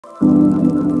What's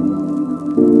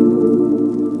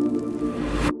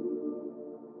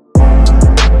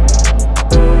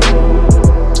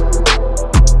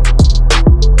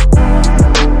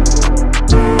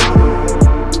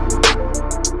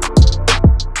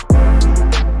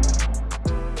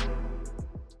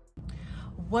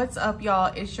up,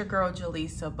 y'all? It's your girl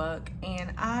Jaleesa Buck,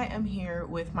 and I am here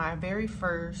with my very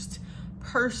first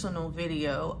personal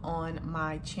video on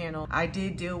my channel. I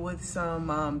did deal with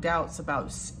some doubts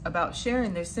about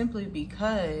sharing this simply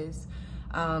because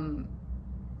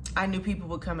I knew people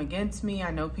would come against me.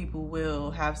 I know people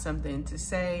will have something to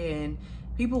say and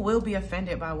people will be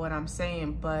offended by what I'm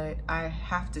saying, but I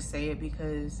have to say it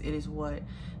because it is what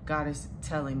God is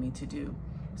telling me to do.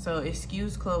 So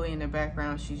excuse Chloe in the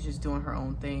background. She's just doing her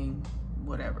own thing,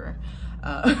 whatever.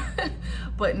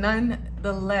 But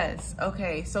nonetheless,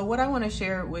 okay, so what I want to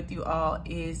share with you all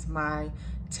is my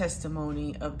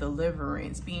testimony of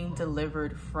deliverance, being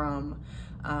delivered from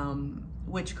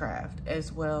witchcraft,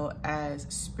 as well as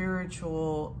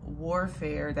spiritual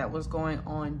warfare that was going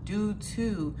on due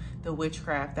to the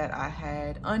witchcraft that I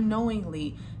had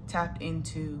unknowingly tapped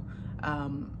into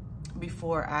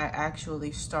before I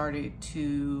actually started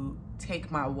to take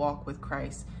my walk with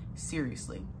Christ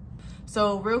seriously.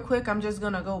 So real quick, I'm just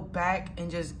gonna go back and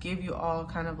just give you all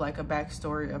kind of like a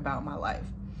backstory about my life.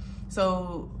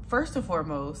 So first and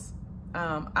foremost,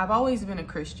 I've always been a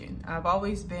Christian. I've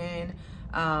always been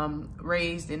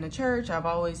raised in the church.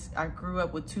 I grew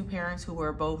up with two parents who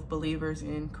were both believers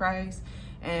in Christ.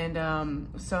 And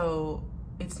so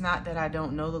it's not that I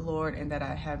don't know the Lord and that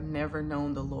I have never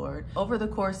known the Lord. Over the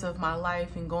course of my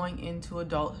life and going into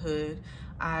adulthood,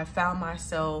 I found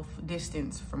myself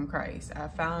distanced from Christ. I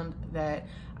found that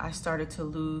I started to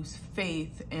lose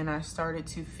faith and I started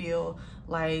to feel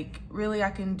like really I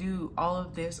can do all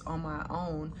of this on my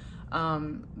own.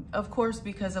 Of course,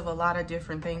 because of a lot of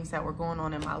different things that were going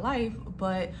on in my life,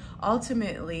 but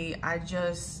ultimately I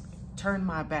just turned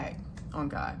my back on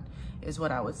God, is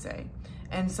what I would say.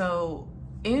 And so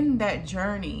in that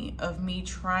journey of me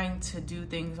trying to do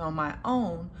things on my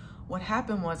own, what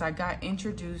happened was I got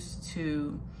introduced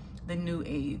to the New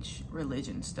Age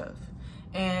religion stuff.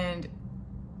 And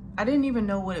I didn't even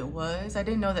know what it was. I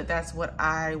didn't know that that's what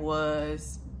I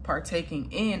was partaking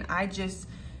in. I just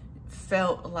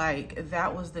felt like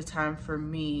that was the time for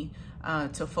me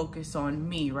to focus on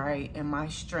me, right, and my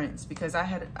strengths, because I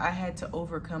had to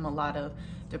overcome a lot of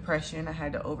depression. I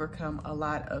had to overcome a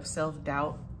lot of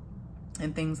self-doubt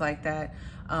and things like that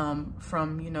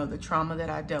from, you know, the trauma that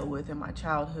I dealt with in my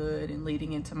childhood and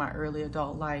leading into my early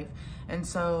adult life. And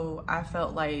so I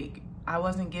felt like I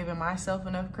wasn't giving myself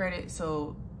enough credit,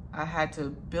 so I had to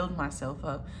build myself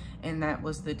up, and that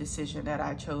was the decision that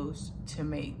I chose to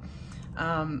make.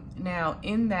 Now,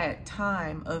 in that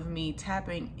time of me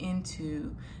tapping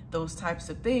into those types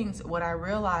of things, what I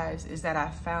realized is that I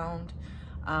found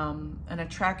an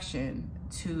attraction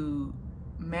to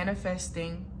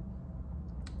manifesting,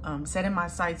 setting my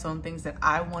sights on things that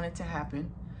I wanted to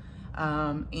happen,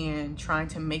 and trying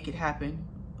to make it happen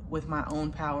with my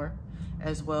own power,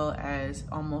 as well as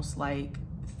almost like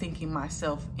thinking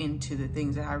myself into the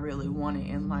things that I really wanted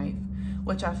in life,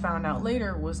 which I found out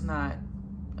later was not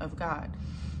of God.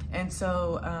 And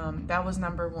so that was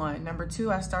number one. Number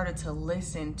two, I started to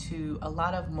listen to a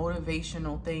lot of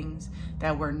motivational things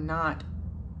that were not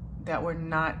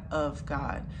of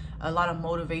God. A lot of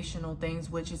motivational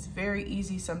things, which is very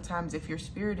easy sometimes if your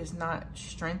spirit is not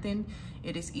strengthened,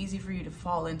 it is easy for you to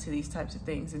fall into these types of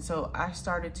things. And so I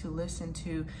started to listen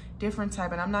to different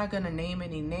type, and I'm not going to name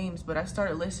any names, but I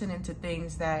started listening to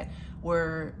things that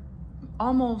were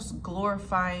almost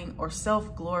glorifying or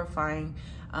self-glorifying,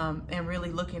 and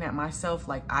really looking at myself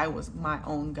like I was my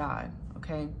own God.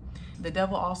 Okay. The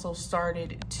devil also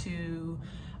started to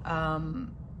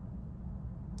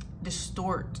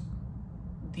distort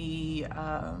the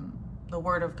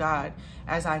word of God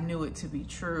as I knew it to be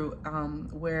true,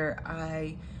 where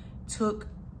I took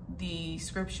the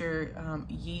scripture,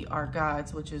 ye are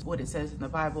gods, which is what it says in the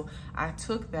Bible. I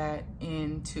took that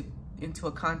into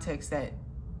a context that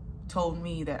told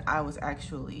me that I was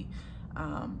actually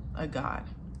a God.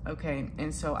 Okay.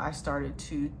 And so I started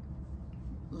to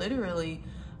literally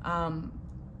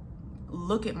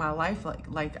look at my life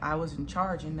like I was in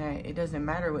charge, and that it doesn't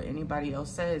matter what anybody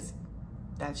else says.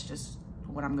 That's just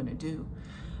what I'm gonna do.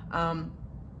 I'm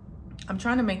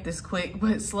trying to make this quick,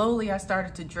 but slowly I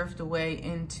started to drift away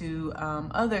into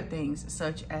other things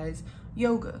such as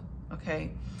yoga.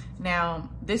 Okay.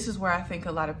 Now, this is where I think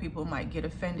a lot of people might get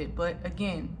offended, but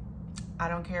again, I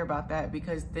don't care about that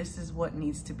because this is what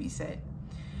needs to be said.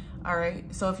 All right,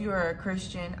 so if you are a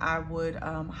Christian, I would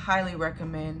highly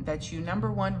recommend that you,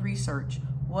 number one, research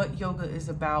what yoga is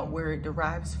about, where it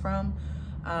derives from,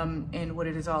 and what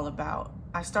it is all about.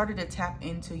 I started to tap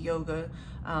into yoga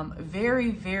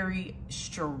very, very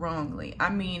strongly.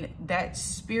 I mean, that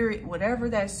spirit, whatever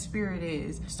that spirit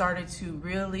is, started to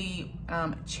really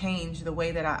change the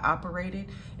way that I operated.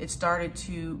 It started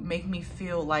to make me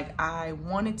feel like I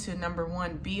wanted to, number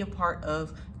one, be a part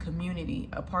of community,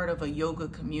 a part of a yoga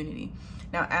community.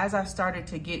 Now, as I started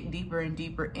to get deeper and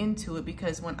deeper into it,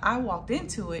 because when I walked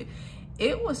into it,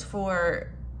 it was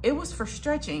for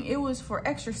stretching, it was for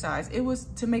exercise, it was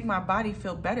to make my body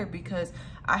feel better, because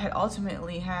I had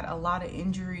ultimately had a lot of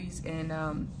injuries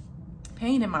and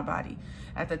pain in my body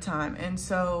at the time. And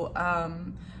so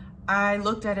I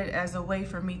looked at it as a way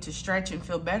for me to stretch and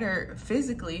feel better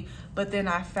physically, but then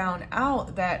I found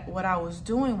out that what I was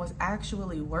doing was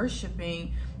actually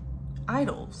worshiping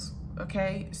idols.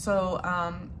 Okay, so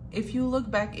if you look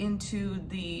back into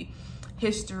the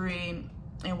history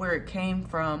and where it came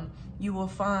from, you will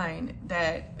find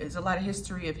that there's a lot of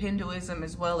history of Hinduism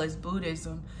as well as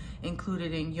Buddhism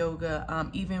included in yoga,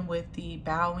 even with the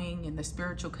bowing and the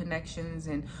spiritual connections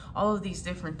and all of these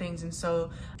different things. And so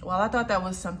while I thought that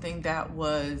was something that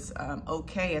was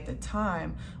okay at the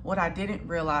time, what I didn't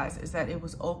realize is that it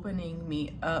was opening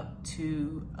me up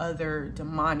to other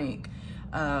demonic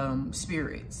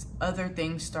spirits. Other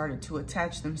things started to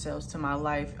attach themselves to my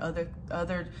life.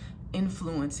 Other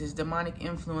influences, demonic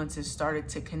influences started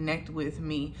to connect with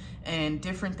me, and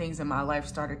different things in my life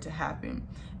started to happen.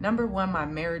 Number one, my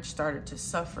marriage started to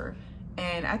suffer.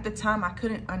 And at the time, I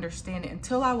couldn't understand it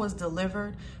until I was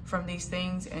delivered from these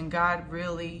things and God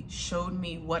really showed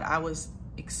me what I was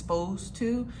exposed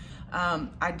to.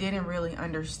 I didn't really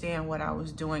understand what I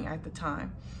was doing at the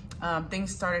time.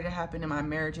 Things started to happen in my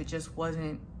marriage.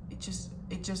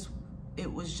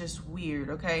 It was just weird,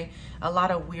 okay? A lot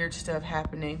of weird stuff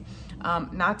happening.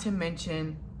 Not to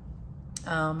mention,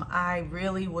 I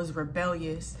really was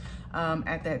rebellious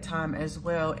at that time as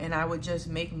well. And I would just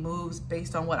make moves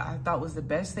based on what I thought was the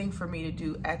best thing for me to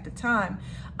do at the time.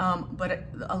 But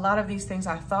a lot of these things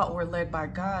I thought were led by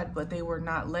God, but they were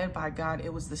not led by God.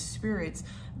 It was the spirits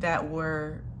that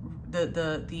were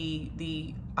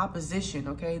the opposition,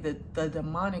 okay? The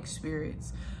demonic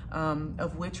spirits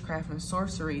of witchcraft and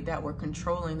sorcery that were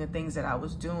controlling the things that I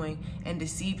was doing and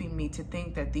deceiving me to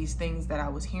think that these things that I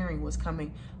was hearing was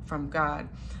coming from God.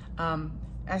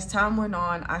 As time went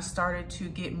on, I started to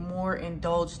get more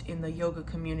indulged in the yoga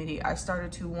community. I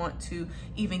started to want to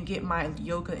even get my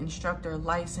yoga instructor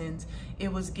license.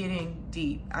 It was getting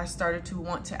deep. I started to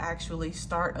want to actually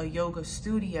start a yoga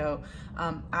studio.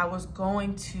 I was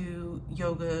going to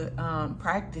yoga,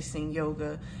 practicing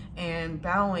yoga and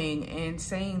bowing and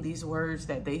saying these words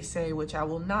that they say, which I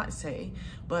will not say,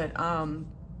 but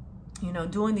you know,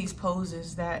 doing these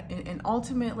poses that, and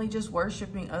ultimately just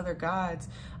worshiping other gods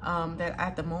that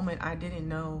at the moment I didn't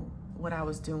know what I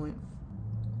was doing.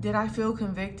 Did I feel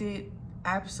convicted?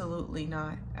 Absolutely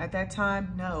not. At that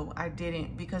time, no, I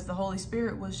didn't, because the Holy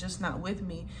Spirit was just not with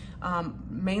me,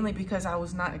 mainly because I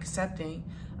was not accepting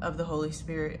of the Holy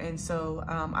Spirit. And so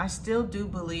I still do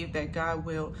believe that God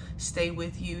will stay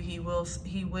with you. He will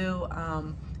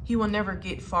never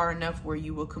get far enough where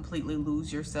you will completely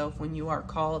lose yourself when you are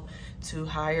called to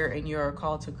higher and you are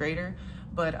called to greater.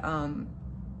 But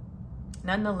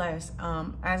nonetheless,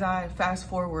 as I fast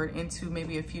forward into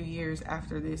maybe a few years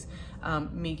after this,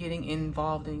 me getting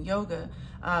involved in yoga,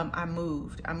 I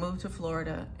moved to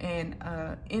Florida, and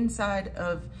inside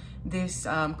of this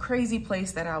crazy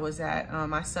place that I was at,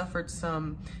 I suffered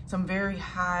some very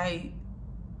high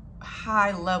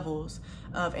levels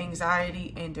of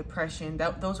anxiety and depression.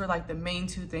 Those were like the main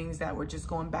two things that were just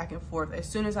going back and forth. As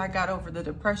soon as I got over the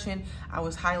depression, I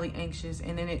was highly anxious,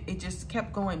 and then it just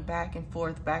kept going back and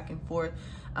forth,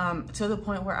 to the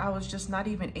point where I was just not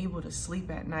even able to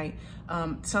sleep at night.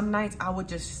 Some nights I would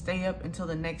just stay up until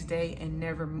the next day and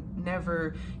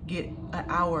never get an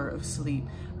hour of sleep.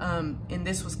 And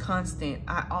this was constant.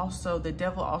 The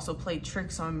devil also played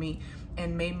tricks on me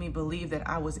and made me believe that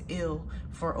I was ill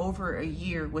for over a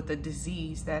year with a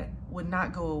disease that would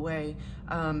not go away.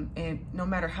 And no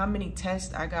matter how many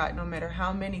tests I got, no matter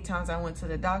how many times I went to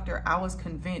the doctor, I was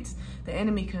convinced, the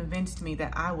enemy convinced me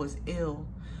that I was ill.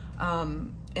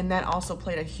 And that also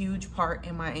played a huge part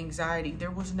in my anxiety.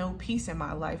 There was no peace in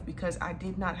my life because I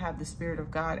did not have the Spirit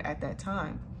of God at that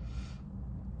time.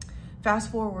 Fast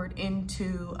forward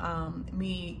into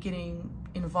me getting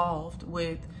involved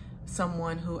with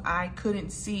someone who I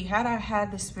couldn't see. Had I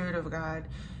had the Spirit of God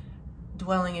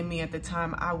dwelling in me at the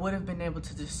time, I would have been able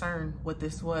to discern what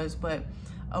this was. But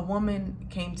a woman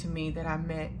came to me that I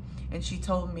met, And she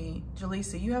told me,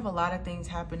 Jaleesa, you have a lot of things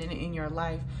happening in your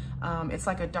life. It's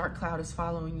like a dark cloud is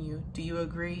following you. Do you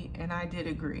agree? And I did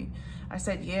agree. I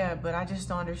said, yeah, but I just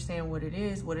don't understand what it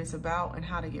is, what it's about, and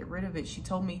how to get rid of it. She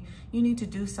told me, you need to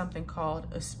do something called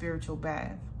a spiritual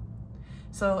bath.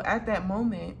 So at that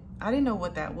moment, I didn't know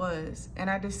what that was. And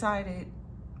I decided,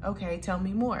 okay, tell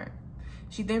me more.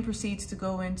 She then proceeds to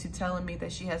go into telling me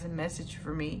that she has a message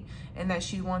for me and that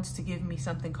she wants to give me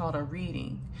something called a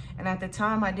reading. And at the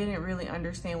time, I didn't really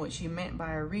understand what she meant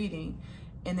by a reading.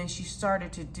 And then she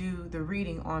started to do the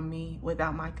reading on me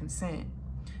without my consent.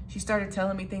 She started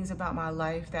telling me things about my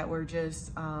life that were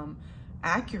just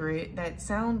accurate, that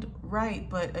sound right.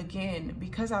 But again,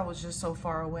 because I was just so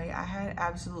far away, I had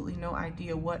absolutely no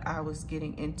idea what I was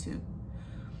getting into.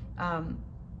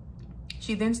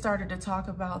 She then started to talk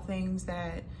about things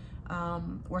that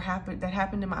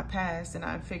happened in my past, and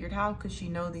I figured, how could she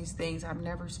know these things? I've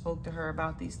never spoke to her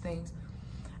about these things.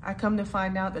 I come to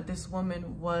find out that this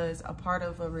woman was a part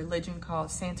of a religion called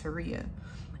Santeria,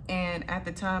 and at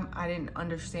the time I didn't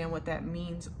understand what that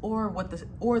means or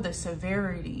the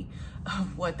severity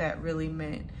of what that really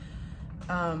meant.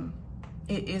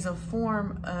 It is a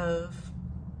form of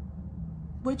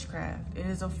witchcraft. It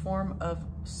is a form of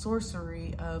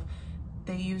sorcery.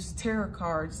 They use tarot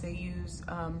cards, they use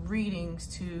readings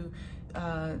to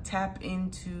tap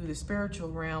into the spiritual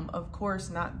realm. Of course,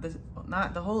 not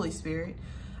the Holy Spirit,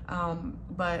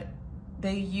 but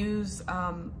they use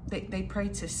they pray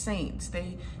to saints.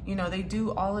 They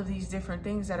do all of these different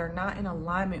things that are not in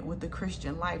alignment with the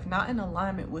Christian life, not in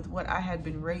alignment with what I had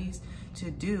been raised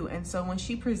to do. And so when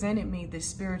she presented me this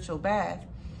spiritual bath,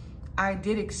 I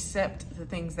did accept the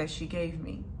things that she gave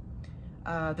me.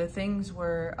 The things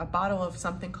were a bottle of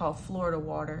something called Florida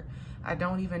water. I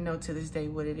don't even know to this day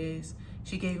what it is.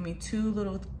 She gave me 2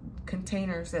 little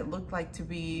containers that looked like to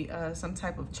be some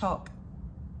type of chalk,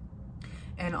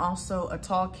 and also a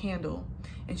tall candle.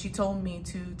 And she told me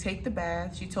to take the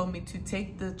bath. She told me to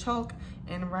take the chalk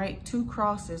and write 2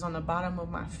 crosses on the bottom of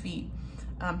my feet.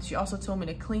 She also told me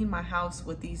to clean my house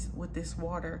with this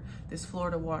water, this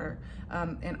Florida water,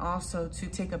 and also to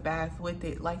take a bath with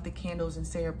it, light the candles and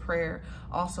say a prayer.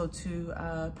 Also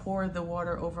to pour the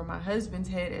water over my husband's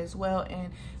head as well.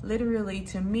 And literally,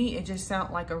 to me, it just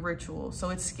sounded like a ritual.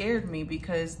 So it scared me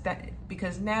because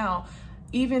now,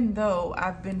 even though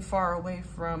I've been far away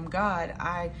from God,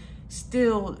 I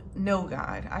still know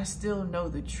God. I still know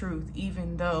the truth,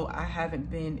 even though I haven't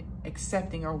been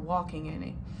accepting or walking in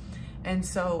it. And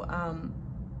so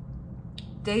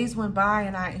days went by,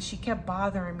 and she kept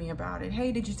bothering me about it.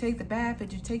 Hey, did you take the bath?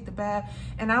 Did you take the bath?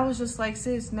 And I was just like,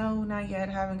 sis, no, not yet.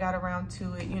 Haven't got around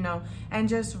to it, and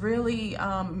just really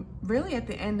at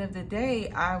the end of the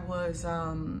day, I was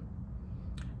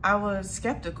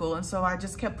skeptical. And so I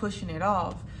just kept pushing it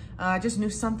off. I just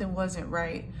knew something wasn't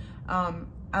right.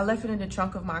 I left it in the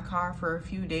trunk of my car for a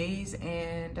few days,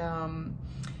 and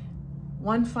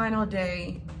one final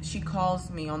day, she calls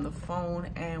me on the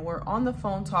phone, and we're on the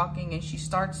phone talking, and she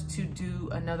starts to do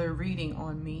another reading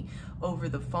on me over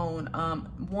the phone.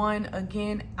 One,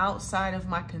 again, outside of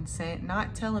my consent,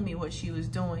 not telling me what she was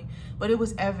doing, but it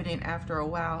was evident after a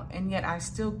while, and yet I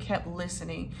still kept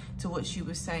listening to what she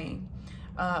was saying.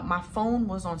 My phone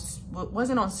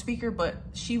wasn't on speaker, but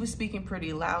she was speaking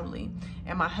pretty loudly,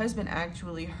 and my husband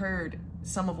actually heard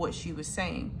some of what she was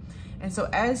saying. And so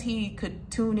as he could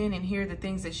tune in and hear the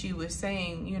things that she was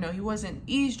saying, he wasn't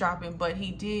eavesdropping, but he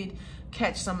did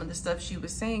catch some of the stuff she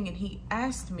was saying. And he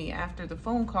asked me after the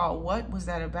phone call, what was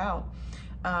that about?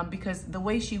 Because the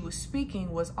way she was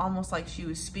speaking was almost like she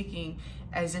was speaking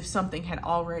as if something had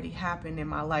already happened in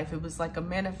my life. It was like a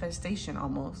manifestation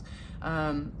almost.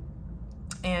 And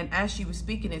as she was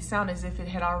speaking, it sounded as if it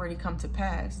had already come to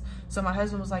pass. So my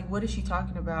husband was like, what is she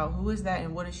talking about? Who is that?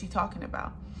 And what is she talking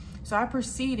about? So I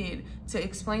proceeded to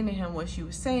explain to him what she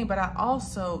was saying, but I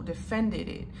also defended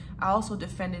it. I also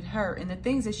defended her. And the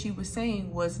things that she was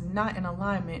saying was not in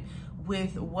alignment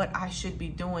with what I should be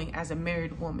doing as a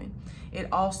married woman. It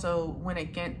also went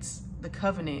against the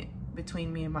covenant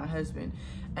between me and my husband.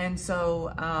 And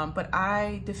so, but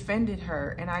I defended her,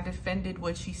 and I defended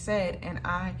what she said, and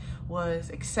I was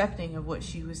accepting of what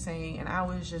she was saying, and I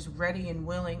was just ready and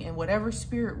willing, and whatever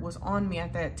spirit was on me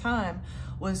at that time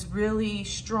was really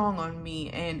strong on me,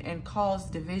 and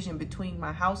caused division between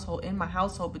my household,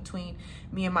 between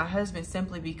me and my husband,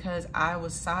 simply because I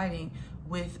was siding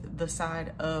with the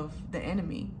side of the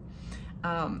enemy.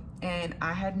 And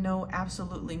I had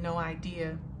absolutely no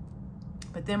idea.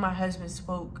 But then my husband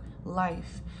spoke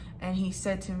life, and he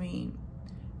said to me,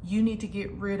 you need to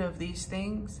get rid of these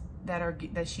things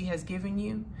that she has given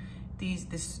you.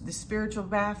 this spiritual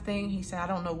bath thing. He said, I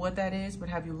don't know what that is, but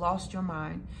have you lost your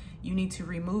mind? You need to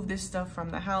remove this stuff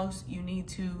from the house. You need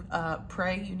to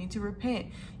pray. You need to repent.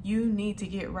 You need to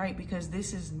get right, because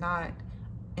this is not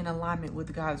in alignment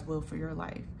with God's will for your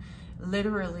life.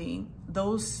 Literally,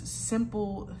 those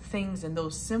simple things and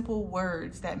those simple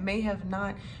words that may have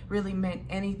not really meant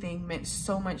anything meant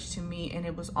so much to me. And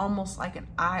it was almost like an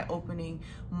eye-opening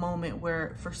moment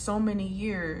where for so many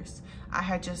years, I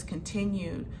had just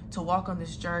continued to walk on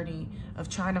this journey of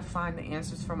trying to find the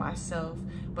answers for myself.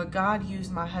 But God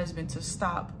used my husband to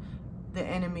stop the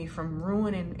enemy from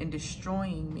ruining and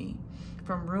destroying me,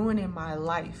 from ruining my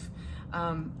life.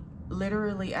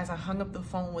 Literally, as I hung up the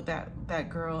phone with that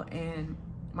girl and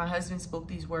my husband spoke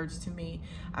these words to me,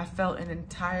 I felt an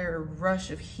entire rush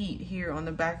of heat here on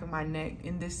the back of my neck,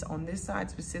 on this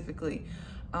side specifically.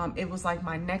 It was like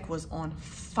my neck was on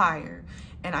fire,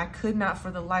 and I could not for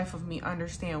the life of me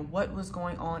understand what was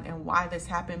going on and why this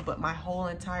happened, but my whole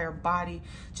entire body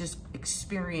just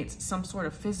experienced some sort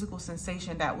of physical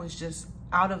sensation that was just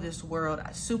out of this world,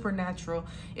 supernatural.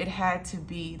 It had to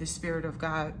be the Spirit of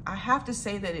God. I have to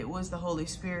say that it was the Holy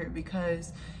Spirit,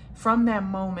 because from that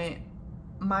moment,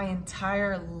 my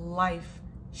entire life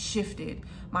shifted.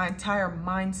 My entire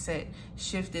mindset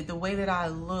shifted. The way that I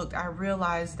looked, I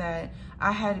realized that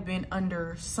I had been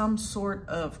under some sort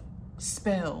of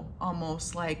spell,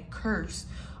 almost like curse,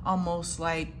 almost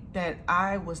like that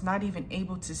I was not even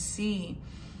able to see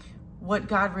what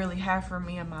God really had for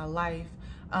me in my life.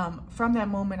 From that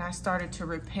moment, I started to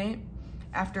repent.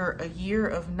 After a year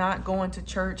of not going to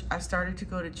church, I started to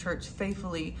go to church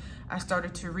faithfully. I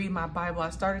started to read my Bible. I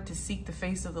started to seek the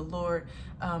face of the Lord.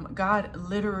 God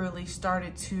literally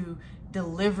started to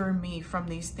deliver me from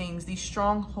these things. These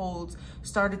strongholds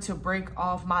started to break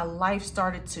off. My life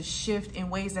started to shift in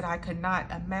ways that I could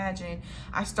not imagine.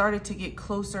 I started to get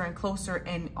closer and closer,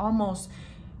 and almost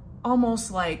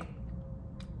like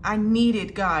I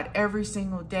needed God every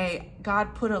single day.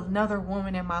 God put another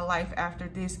woman in my life after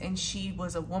this, and she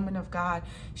was a woman of God.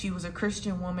 She was a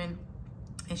Christian woman,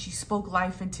 and she spoke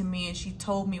life into me, and she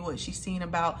told me what she's seen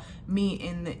about me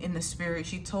in the spirit.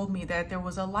 She told me that there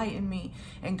was a light in me,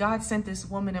 and God sent this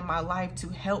woman in my life to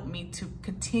help me to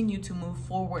continue to move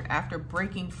forward after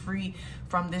breaking free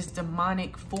from this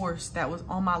demonic force that was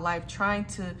on my life, trying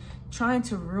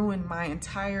to ruin my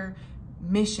entire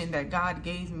mission that God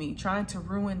gave me, trying to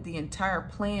ruin the entire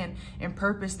plan and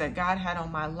purpose that God had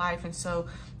on my life. And so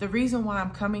the reason why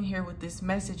I'm coming here with this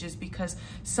message is because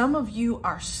some of you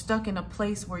are stuck in a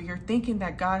place where you're thinking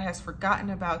that God has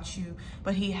forgotten about you,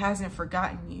 but he hasn't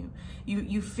forgotten you.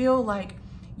 You feel like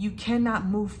you cannot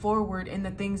move forward in the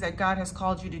things that God has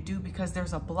called you to do because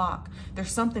there's a block.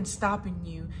 There's something stopping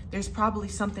you. There's probably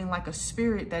something like a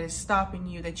spirit that is stopping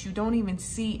you that you don't even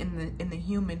see in the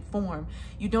human form.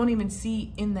 You don't even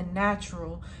see in the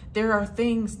natural. There are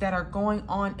things that are going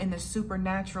on in the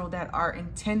supernatural that are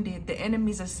intended. The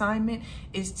enemy's assignment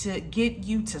is to get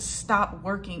you to stop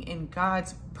working in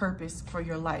God's purpose for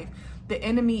your life. The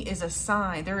enemy is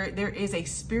assigned. There's a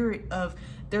spirit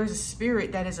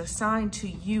that is assigned to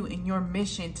you in your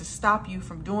mission to stop you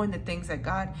from doing the things that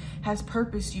God has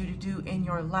purposed you to do in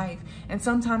your life. And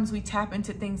sometimes we tap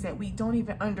into things that we don't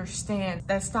even understand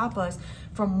that stop us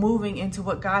from moving into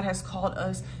what God has called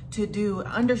us to do.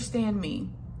 Understand me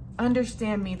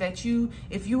that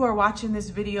if you are watching this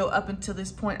video up until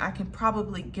this point, I can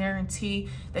probably guarantee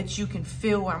that you can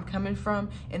feel where I'm coming from,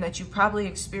 and that you probably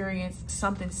experienced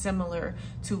something similar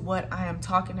to what I am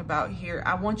talking about here.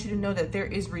 I want you to know that there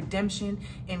is redemption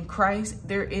in Christ.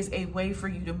 There is a way for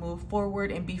you to move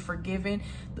forward and be forgiven.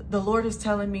 The Lord is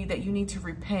telling me that you need to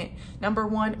repent. Number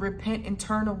one, repent and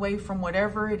turn away from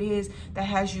whatever it is that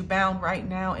has you bound right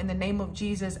now. In the name of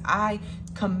Jesus, I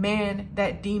command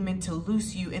that demon to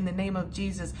loose you in the name of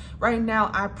Jesus. Right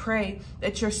now, I pray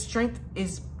that your strength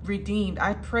is redeemed.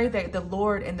 I pray that the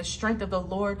Lord and the strength of the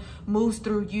Lord moves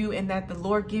through you, and that the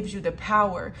Lord gives you the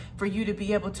power for you to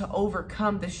be able to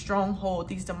overcome the stronghold,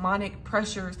 these demonic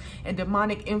pressures and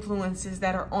demonic influences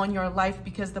that are on your life,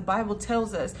 because the Bible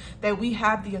tells us that we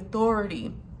have the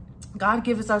authority. God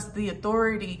gives us the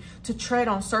authority to tread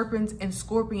on serpents and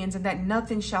scorpions, and that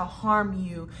nothing shall harm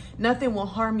you. Nothing will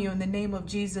harm you in the name of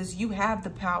Jesus. You have the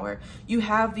power. You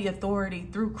have the authority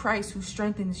through Christ who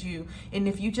strengthens you. And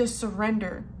if you just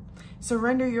surrender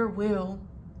your will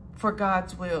for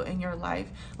God's will in your life.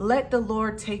 Let the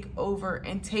Lord take over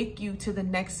and take you to the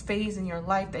next phase in your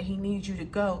life that he needs you to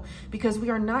go, because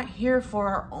we are not here for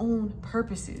our own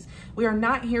purposes. We are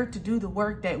not here to do the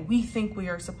work that we think we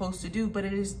are supposed to do, but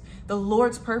it is the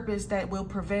Lord's purpose that will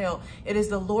prevail. It is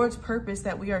the Lord's purpose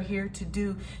that we are here to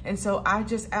do. And so I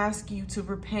just ask you to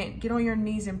repent, get on your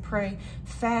knees and pray,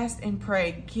 fast and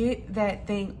pray, get that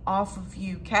thing off of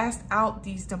you, cast out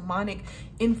these demonic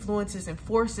influences and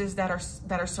forces that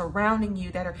are surrounding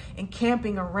you, that are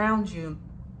encamping around you.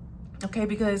 Okay,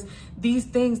 because these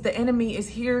things, the enemy is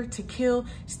here to kill,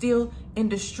 steal, and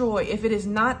destroy. If it is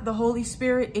not the Holy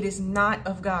Spirit, it is not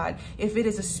of God. If it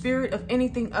is a spirit of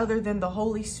anything other than the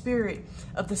Holy Spirit,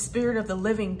 of the Spirit of the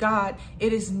living God,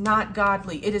 it is not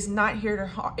godly. It is not here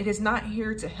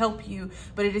to help you,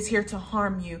 but it is here to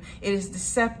harm you. It is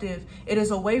deceptive. It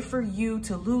is a way for you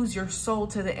to lose your soul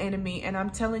to the enemy. And I'm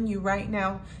telling you right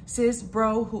now, sis,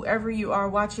 bro, whoever you are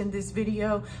watching this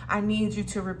video, I need you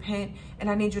to repent, and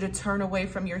I need you to turn away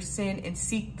from your sin and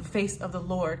seek the face of the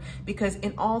Lord, because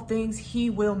in all things,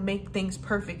 he will make things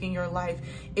perfect in your life.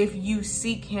 If you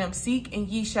seek him, seek and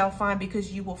ye shall find,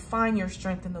 because you will find your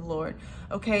strength in the Lord.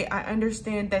 Okay, I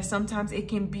understand that sometimes it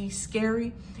can be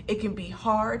scary. It can be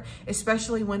hard,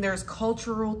 especially when there's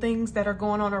cultural things that are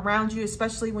going on around you,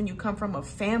 especially when you come from a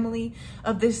family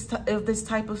of this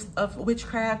type of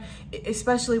witchcraft,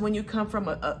 especially when you come from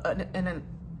an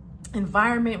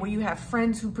environment where you have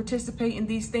friends who participate in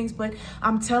these things. But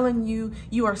I'm telling you,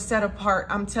 you are set apart.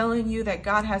 I'm telling you that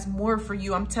God has more for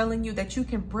you. I'm telling you that you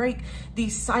can break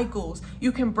these cycles.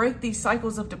 You can break these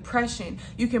cycles of depression.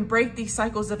 You can break these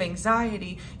cycles of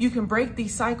anxiety. You can break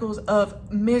these cycles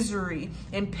of misery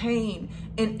and pain.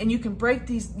 And you can break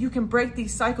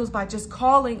these cycles by just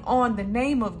calling on the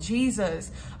name of Jesus.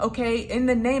 Okay, in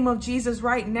the name of Jesus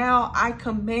right now, I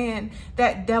command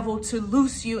that devil to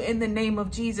loose you in the name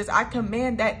of Jesus. I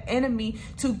command that enemy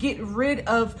to get rid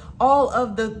of all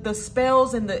of the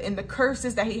spells and the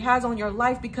curses that he has on your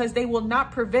life, because they will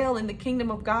not prevail in the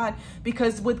kingdom of God,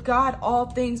 because with God, all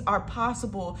things are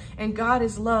possible, and God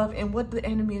is love, and what the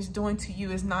enemy is doing to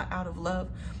you is not out of love.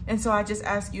 And so I just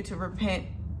ask you to repent.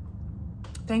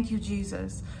 Thank you,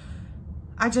 Jesus.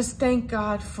 I just thank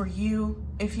God for you.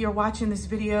 If you're watching this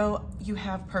video, you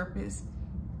have purpose.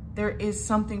 There is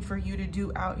something for you to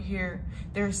do out here.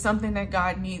 There is something that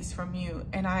God needs from you.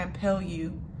 And I impel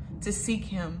you to seek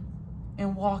him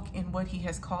and walk in what he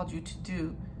has called you to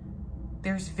do.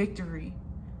 There's victory.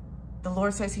 The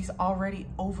Lord says he's already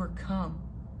overcome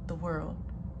the world.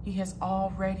 He has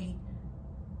already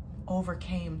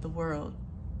overcame the world.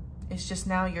 It's just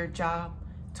now your job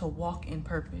to walk in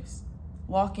purpose.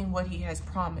 Walk in what he has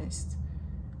promised.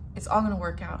 It's all going to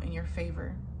work out in your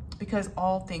favor, because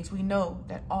all things, we know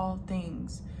that all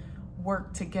things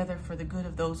work together for the good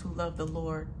of those who love the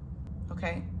Lord.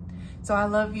 Okay? So I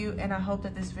love you, and I hope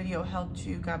that this video helped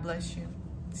you. God bless you.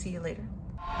 See you later.